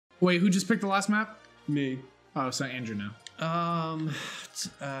Wait, who just picked the last map? Me. Oh, so Andrew now.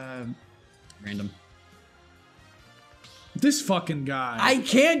 Random. This fucking guy. I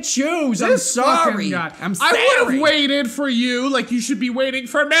can't choose. This I'm fucking sorry. guy. I'm sorry. I would have waited for you like you should be waiting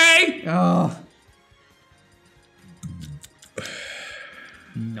for me. Oh.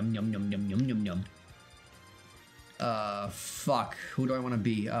 Yum yum yum yum yum yum yum. Fuck. Who do I want to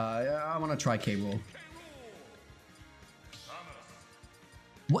be? I want to try K-Rool.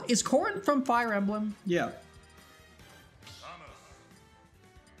 What is Corrin from Fire Emblem? Yeah.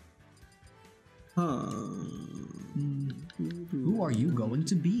 Who are you going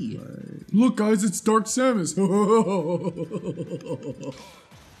to be? Look, guys, it's Dark Samus.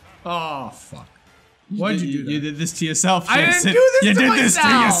 Oh, fuck. Why'd you do that? You did this to yourself, I Jason. didn't do this You to did this to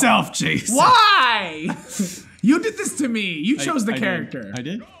myself. yourself, Jason. Why? You did this to me. You chose the character. I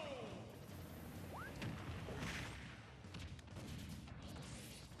did.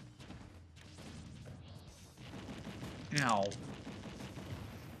 Ow.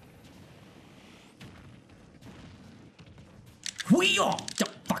 Wheel!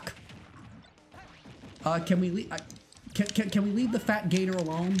 Fuck. Can we leave? Can we leave the fat gator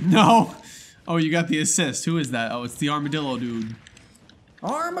alone? No. Oh, you got the assist. Who is that? Oh, it's the armadillo dude.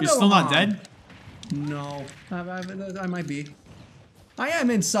 Armadillo. You're still not dead? No. I might be. I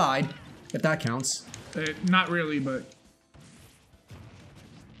am inside, if that counts. Not really, but...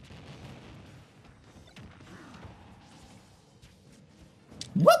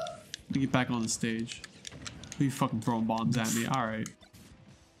 Whoop! Let me get back on the stage. Who you fucking throwing bombs at me? Alright.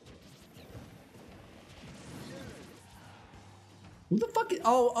 Who the fuck is...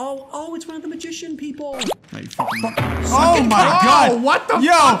 Oh, it's one of the magician people. Oh, you fucking... Oh my god! what the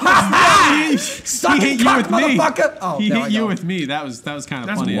Yo! fuck? Suck he it, hit you cock, with me. motherfucker! Oh, He there I hit you go. with me. That was kind of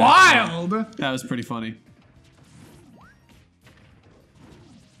That's funny. wild. Actually. That was pretty funny.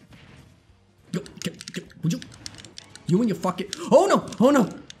 Would you and your fucking... Oh no! Oh no!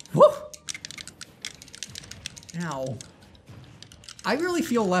 Woo! Ow. I really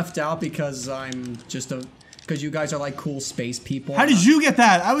feel left out because I'm just a... Because you guys are like cool space people. How did you get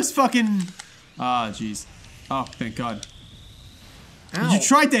that? I was fucking... Ah, jeez. Oh, thank god. Ow. You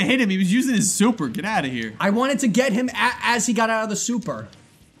tried to hit him. He was using his super. Get out of here. I wanted to get him as he got out of the super.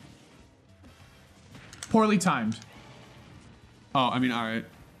 Poorly timed. Oh, I mean, alright.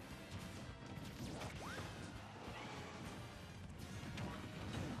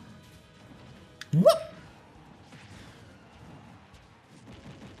 Whoop!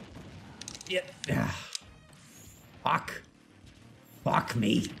 Yeah. Fuck. Fuck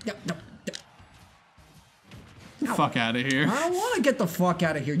me. No. Fuck out of here. I don't want to get the fuck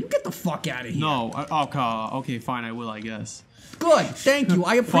out of here. You get the fuck out of here. No. Okay, fine. I will, I guess. Good. Thank you.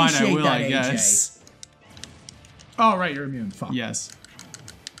 I Fine, appreciate I will, that, I AJ. guess. Oh, right, you're immune. Fuck. Yes.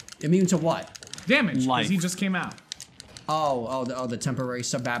 Immune to what? Damage, Life. because he just came out. Oh, the temporary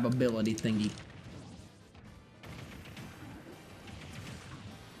survivability thingy.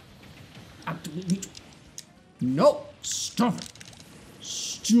 No! Stop it!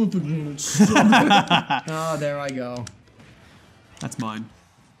 Stupid little stupid. Oh, there I go. That's mine.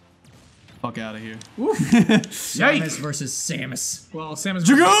 Fuck out of here. Samus Yikes. versus Samus. Well, Samus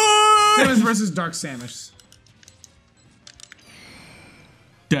Dragoon! versus Dark Samus.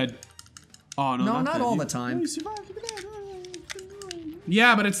 Dead. Oh, no, No, not dead. all You- the time. No, you survived. You're dead.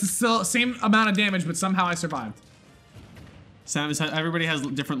 Yeah, but it's the same amount of damage, but somehow I survived. Everybody has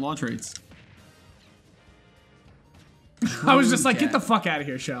different launch rates. I was just like, Okay. get the fuck out of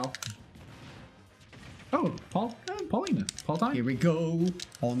here, Shell. Oh, Paulina. Paul time? Here we go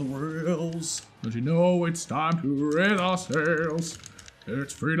on the rails. Don't you know it's time to raise our sails?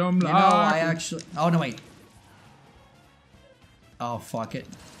 It's freedom You know, I actually. Oh no, wait. Oh fuck it.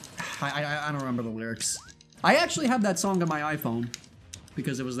 I don't remember the lyrics. I actually have that song on my iPhone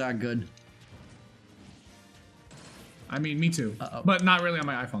because it was that good. I mean, me too. Uh-oh. But not really on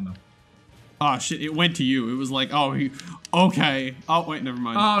my iPhone, though. Oh, shit. It went to you. It was like, oh, okay. Oh, wait, never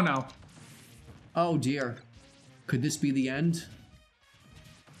mind. Oh, no. Oh dear. Could this be the end?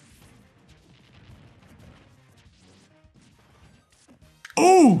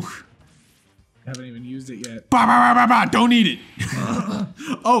 Ooh! I haven't even used it yet. Bah, bah, bah, bah, bah. Don't eat it.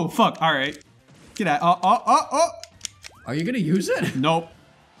 Oh, fuck. All right. Get out. Oh. Are you gonna use it? Nope.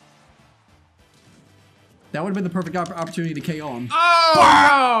 That would have been the perfect opportunity to KO him.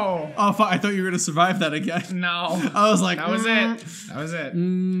 Oh, Oh, fuck. I thought you were going to survive that again. no. I was like, That was it. That was it.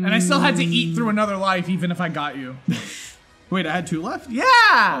 And I still had to eat through another life, even if I got you. Wait, I had 2 left? Oh,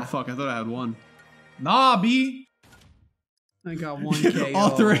 Yeah! fuck. I thought I had 1. Nah, B. I got 1 KO. All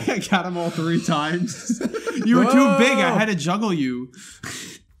 3. I got him all 3 times. You were too big. I had to juggle you.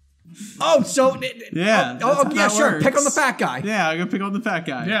 Oh, so Yeah. yeah, sure. Works. Pick on the fat guy. Yeah, I'm gonna pick on the fat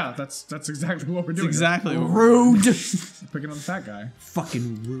guy. Yeah, that's exactly what we're doing. Exactly. Rude. Picking on the fat guy.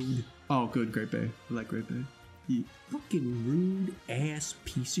 Fucking rude. Oh, good, Great Bay. I like Great Bay. Yeah. Fucking rude ass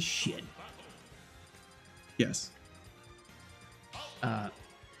piece of shit. Yes.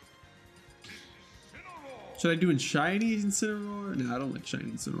 Should I do in shiny Incineroar? No, I don't like shiny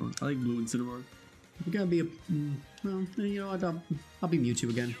Incineroar. I like blue Incineroar. We're gonna be a. Well, you know what? I'll be Mewtwo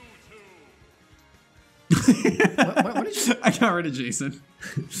again. what did you? I got rid of Jason.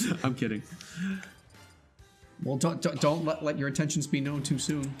 I'm kidding. Well, don't let your intentions be known too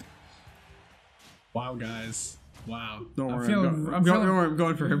soon. Wow, guys. Wow. Don't worry. I'm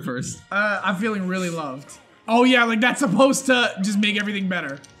going for him first. I'm feeling really loved. Oh yeah, like that's supposed to just make everything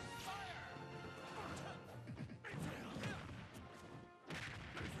better.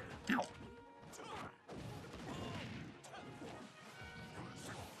 Ow.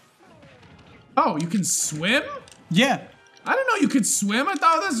 Oh, you can swim? Yeah. I didn't know you could swim. I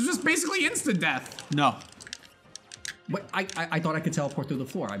thought this was just basically instant death. No. What? I thought I could teleport through the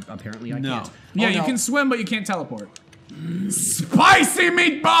floor. Apparently I No. can't. Yeah, Oh, you no. can swim, but you can't teleport. Spicy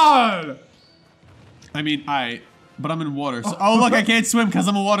meatball! I mean, but I'm in water. So, oh, look, I can't swim because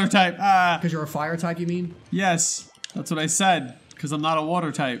I'm a water type. Ah. Because you're a fire type, you mean? Yes. That's what I said. Because I'm not a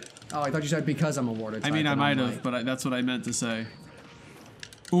water type. Oh, I thought you said because I'm a water type. I mean, I and might I'm have, like- but that's what I meant to say.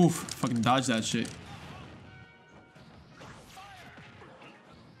 Oof. Fucking dodge that shit.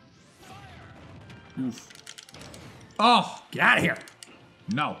 Oof. Oh, Get out of here!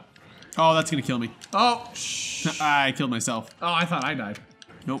 no. Oh, that's gonna kill me. Oh, shh. I killed myself. Oh, I thought I died.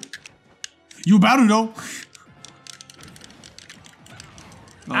 Nope. You about to know?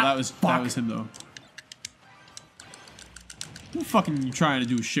 Oh, that was him though. What fucking you trying to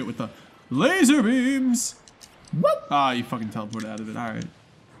do shit with the laser beams? Whoop! Ah, you fucking teleported out of it. All right.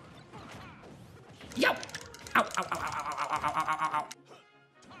 Yo! Ow! Ow! Ow! Ow! Ow! Ow! Ow! Ow! Ow! Ow!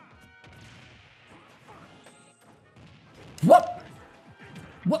 Whoop!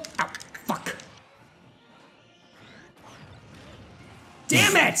 Whoop! Ow! Fuck!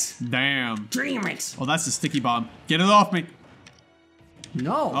 Damn it! Damn. Dream it! Oh, that's the sticky bomb. Get it off me.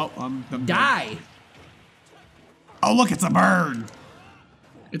 No! Oh, I'm dead. Die! Oh, look, it's a bird.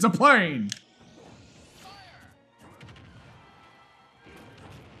 It's a plane.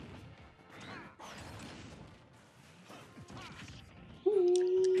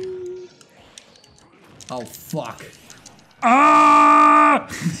 Oh, fuck. Ah!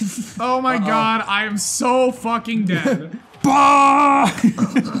 Oh my god, I am so fucking dead. Bah!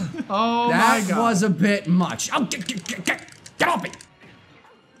 Oh my That god. was a bit much. Oh, get off me!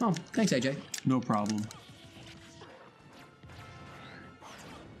 Oh, thanks, AJ. No problem.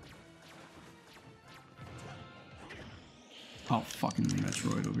 Oh, fucking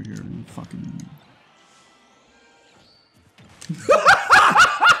Metroid over here. Fucking.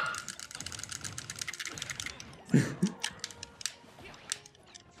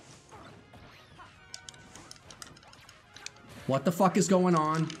 What the fuck is going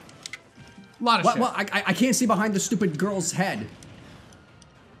on? A lot of What? shit. What? I can't see behind the stupid girl's head.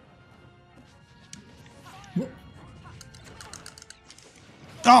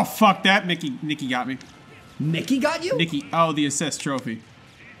 Oh, fuck that. Nikki got me. Mickey got you? Nikki. Oh, the assist trophy.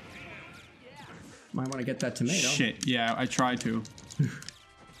 Might want to get that tomato. Shit. Yeah, I tried to. You're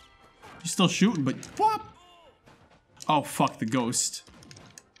still shooting, but. Whoop. Oh, fuck the ghost.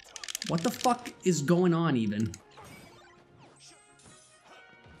 What the fuck is going on even?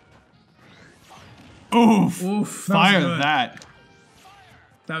 Oof. Oof, that Fire was good. that.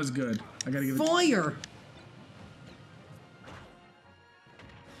 That was good. I gotta give it. Fire!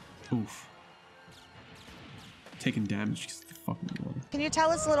 Oof. Taking damage because of the fucking water. Can you tell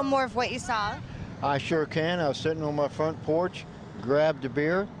us a little more of what you saw? I sure can. I was sitting on my front porch, grabbed a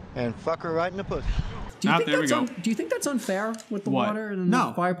beer, and fuck her right in the pussy. Do you, Ah, think there we that's go. do you think that's unfair with the What? water and No.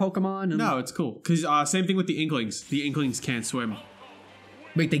 the fire Pokemon? And No, it's cool. Because same thing with the Inklings. The Inklings can't swim.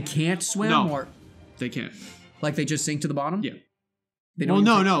 Wait, they can't swim, No. or They can't. like they just sink to the bottom? Yeah. They Well, even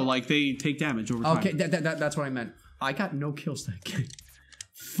no, take- no. Like, they take damage over time. Okay, that's what I meant. I got no kills that game.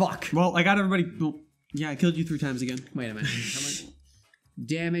 Fuck. Well, I got everybody. Well, yeah, I killed you 3 times again. Wait a minute. How much?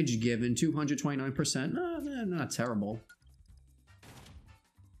 Damage given 229%. Not terrible.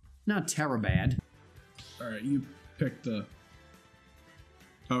 Not terribad. Alright, you pick the.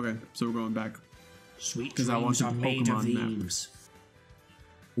 Okay, so we're going back. Sweet 'Cause I want dreams the are made of Pokemon map. these.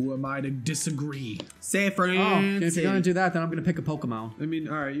 Who am I to disagree? Say Oh, if you're gonna do that, then I'm gonna pick a Pokemon. I mean,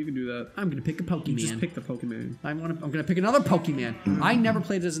 alright, you can do that. I'm gonna pick a Pokemon. Just pick the Pokemon. I'm gonna pick another Pokemon. I never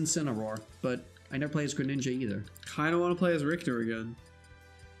played as Incineroar, but I never played as Greninja either. Kinda want to play as Richter again.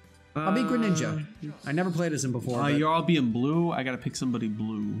 I'll be Greninja. I never played as him before. But... You're all being blue. I gotta pick somebody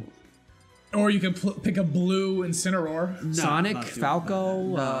blue. Or you can pick a blue Incineroar. No, Sonic, Falco,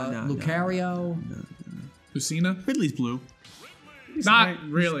 Lucario. Lucina? Ridley's blue. Not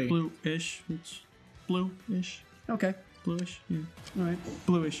really. Blue-ish. Blue-ish. Okay. Bluish. Yeah. All right.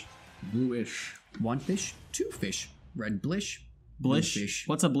 Bluish. Bluish. One fish, two fish. Red blish. Blish? Blue fish.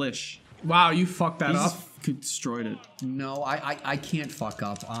 What's a blish? Wow, you fucked that up. Destroyed it. No, I can't fuck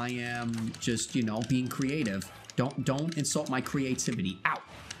up. I am just, you know, being creative. Don't insult my creativity. Ow.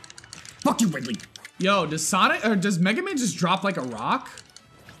 Fuck you, Ridley. Yo, does Mega Man just drop like a rock?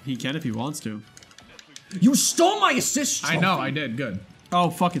 He can if he wants to. You stole my assist trophy. I know, I did. Good. Oh,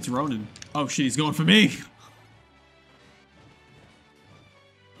 fuck, it's Ronan. Oh, shit, he's going for me.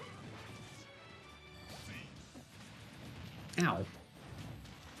 Ow.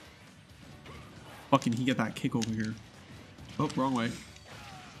 Fucking, he get that kick over here. Oh, wrong way.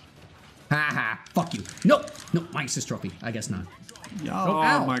 Haha. Fuck you. Nope. Nope. My assist trophy. I guess not.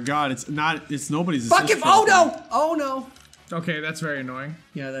 Oh my god, it's nobody's Fuck assist him. Oh trophy. no. Oh no. Okay, that's very annoying.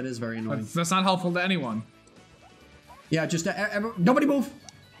 Yeah, that is very annoying. That's not helpful to anyone. Yeah, just nobody move.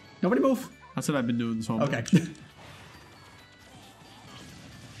 Nobody move. That's what I've been doing this whole Okay. match.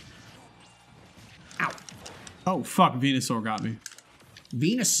 Ow. Oh, fuck, Venusaur got me.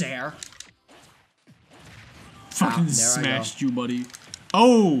 Venusaur. Fucking there smashed you, buddy.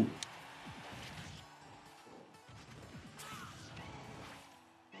 Oh!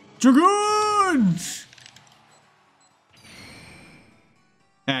 Dragoon!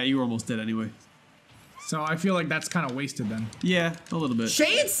 You were almost dead anyway. So I feel like that's kind of wasted then. Yeah, a little bit.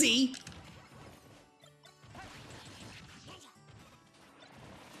 Chansey.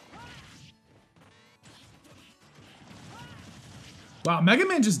 Wow, Mega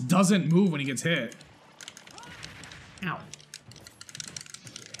Man just doesn't move when he gets hit. Ow.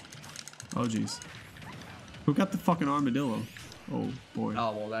 Oh, jeez. Who got the fucking armadillo? Oh, boy.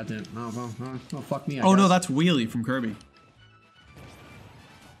 Oh, well, that didn't. Oh, fuck me. I Oh, no, guess. that's Wheelie from Kirby.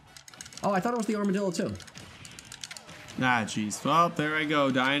 Oh, I thought it was the armadillo, too. Ah, jeez. Well, there I go,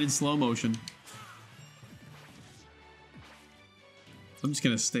 dying in slow motion. I'm just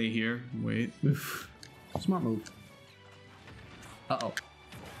gonna stay here. Wait. Oof. Smart move. Uh-oh.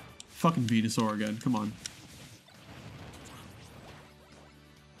 Fucking Venusaur again. Come on.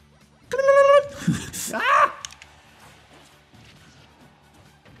 Ah!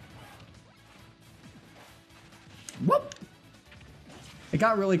 Whoop! It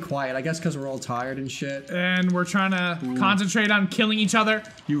got really quiet, I guess because we're all tired and shit. And we're trying to concentrate on killing each other.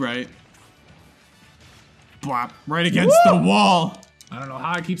 You right. Blop. Right against the wall. I don't know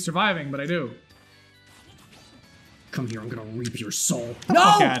how I keep surviving, but I do. Come here, I'm gonna reap your soul. the No!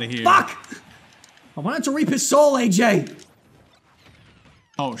 fuck outta here. Fuck! I wanted to reap his soul, AJ!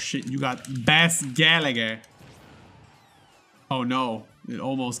 Oh shit, you got Bass Gallagher. Oh no, it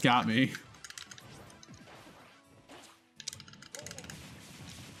almost got me.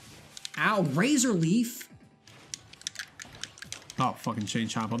 Ow, Razor Leaf. Oh, fucking Chain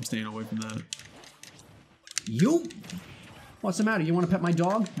Chomp, I'm staying away from that. You? What's the matter? You want to pet my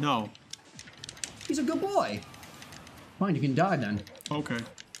dog? No. He's a good boy. Fine, you can die then. Okay.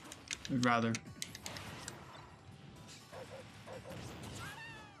 I'd rather.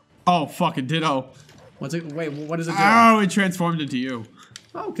 Oh, fucking Ditto. What's it? Wait, what does it do? Oh, it transformed into you.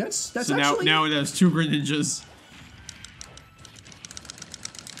 Oh, that's So actually... now there's two Greninjas.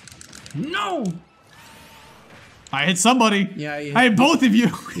 No! I hit somebody. Yeah, I hit both of you.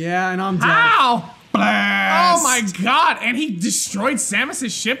 Yeah, and I'm dead. How? Blast! Oh my god! And he destroyed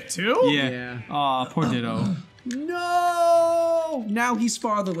Samus's ship too? Yeah. Aw, poor Ditto. No! Now he's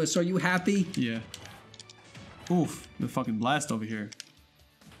fatherless. Are you happy? Yeah. Oof, the fucking blast over here.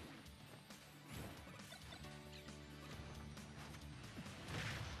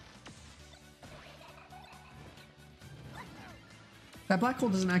 That black hole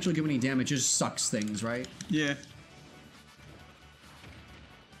doesn't actually give any damage, it just sucks things, right? Yeah.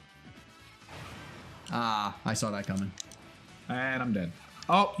 Ah, I saw that coming. And I'm dead.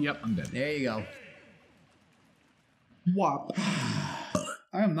 Oh, yep, I'm dead. There you go. Wop.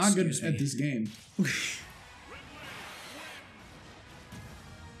 I am not good at this game.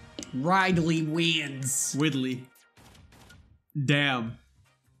 Ridley wins. Whitley. Damn.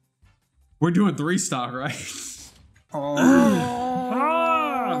 We're doing 3-star, right? Oh.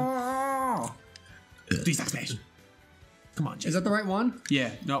 3-star smash. Come on, Is Jason. that the right one?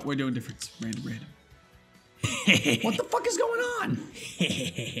 Yeah, no, we're doing different. Random. What the fuck is going on?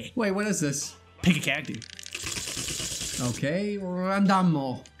 Wait, what is this? Pick a character. Okay,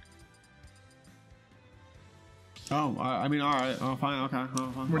 random. Oh, I mean, all right. Oh, fine. Okay.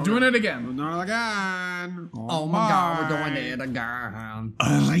 Oh, fine. We're doing it again. We're doing it again. Oh my god, we're doing it again.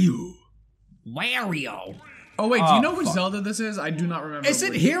 Ryu. Wario. Oh wait, do you know which fuck. Zelda this is? I do not remember. Is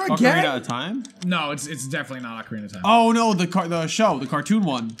it which- here Ocarina again? of Time? No, it's definitely not Ocarina of Time. Oh no, the cartoon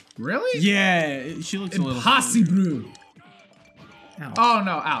one. Really? Yeah, she looks a little. Impossible. Ouch. Oh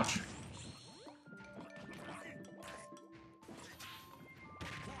no, ouch.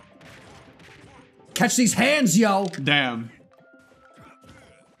 Catch these hands, yo. Damn.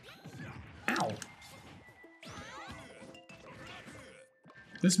 Ow.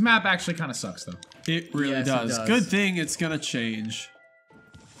 This map actually kind of sucks though. It really Yes, it does. does. Good thing it's gonna change.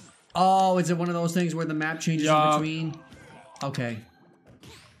 Oh, is it one of those things where the map changes in Yup. between? Okay.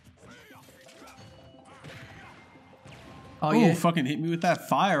 Oh, Oh, yeah. fucking hit me with that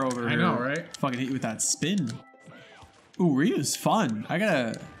fire over I here. know, right? Fucking hit you with that spin. Ooh, Ryu's fun.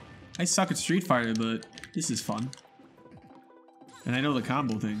 I suck at Street Fighter, but this is fun. And I know the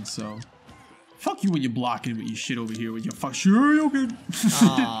combo thing, so. Fuck you when you're blocking with your shit over here with your fuck Shoryuken.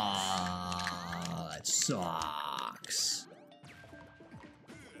 Ah, that sucks.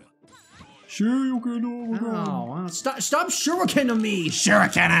 Shoryuken, oh my god. Oh, well, stop shuriken to me.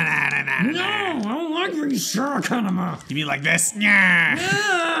 Shuriken. No, I don't like being shuriken to me. You mean like this? Yeah.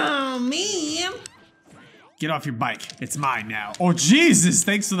 Oh, man. Get off your bike. It's mine now. Oh, Jesus.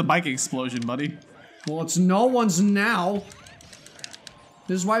 Thanks for the bike explosion, buddy. Well, it's no one's now.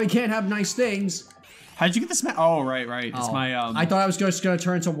 This is why we can't have nice things. How'd you get this map? Oh, right. It's Oh, my, I thought I was just gonna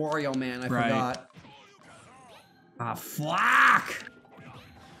turn into Wario Man. I Right. forgot. Ah, fuck.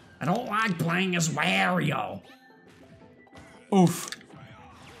 I don't like playing as Wario. Oof.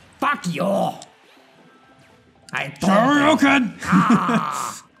 Fuck you. I told you. Shoryuken.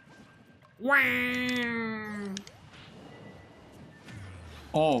 Ah. Wow.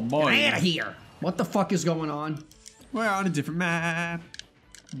 Oh, boy. Get out of here. What the fuck is going on? We're on a different map.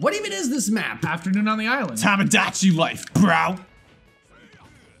 What even is this map? Afternoon on the island. Tamagotchi life, bro.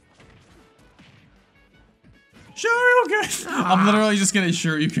 Shoryuken. I'm literally just gonna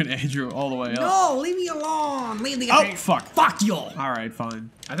Shoryuken Andrew all the way up. No, leave me alone. Leave the Oh, fuck. Fuck you. All right, fine.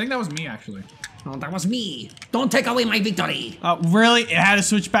 I think that was me actually. Oh, that was me. Don't take away my victory. Really? It had to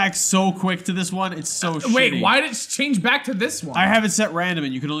switch back so quick to this one? It's so shitty. Wait, why did it change back to this one? I have it set random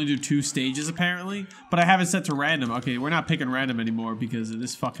and you can only do 2 stages apparently, but I have it set to random. Okay, we're not picking random anymore because of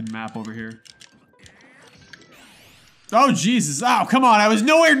this fucking map over here. Oh, Jesus. Oh, come on. I was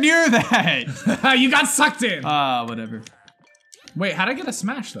nowhere near that. You got sucked in. Whatever. Wait, how'd I get a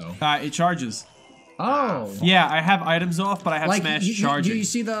smash though? It charges. Oh. Yeah, I have items off, but I have Smash charging. Do you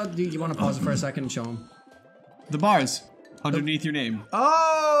see the? Do you want to pause it for a second and show him? The bars underneath your name.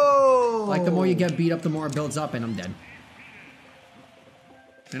 Oh. Like the more you get beat up, the more it builds up, and I'm dead.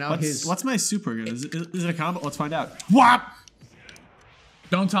 And now What's my super again? Is it a combo? Let's find out. Whop!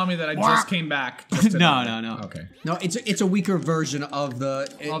 Don't tell me that I just came back. Just to No. Okay. No, it's a weaker version of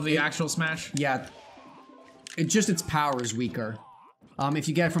the Actual smash. Yeah. Its power is weaker. If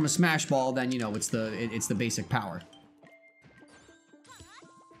you get it from a smash ball, then you know it's the basic power.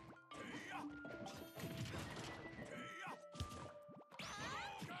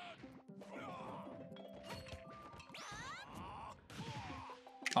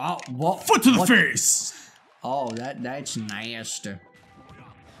 Oh, what? Foot to the what- face! Oh, that's nasty.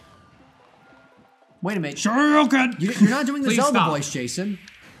 Wait a minute. Shoryuken! You're not doing the Please Zelda stop. voice, Jason.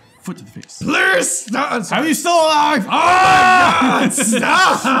 Foot to the face. Please stop. How are you still alive? Oh my god!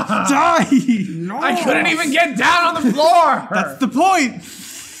 Stop! Die! No! I couldn't even get down on the floor. That's the point!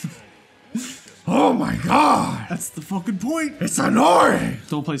 Oh my god. That's the fucking point! It's annoying.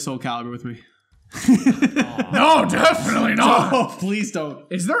 Don't play Soul Calibur with me. No, definitely not. Oh, please don't.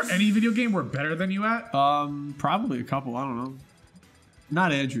 Is there any video game we're better than you at? Probably a couple, I don't know.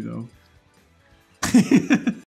 Not Andrew, though.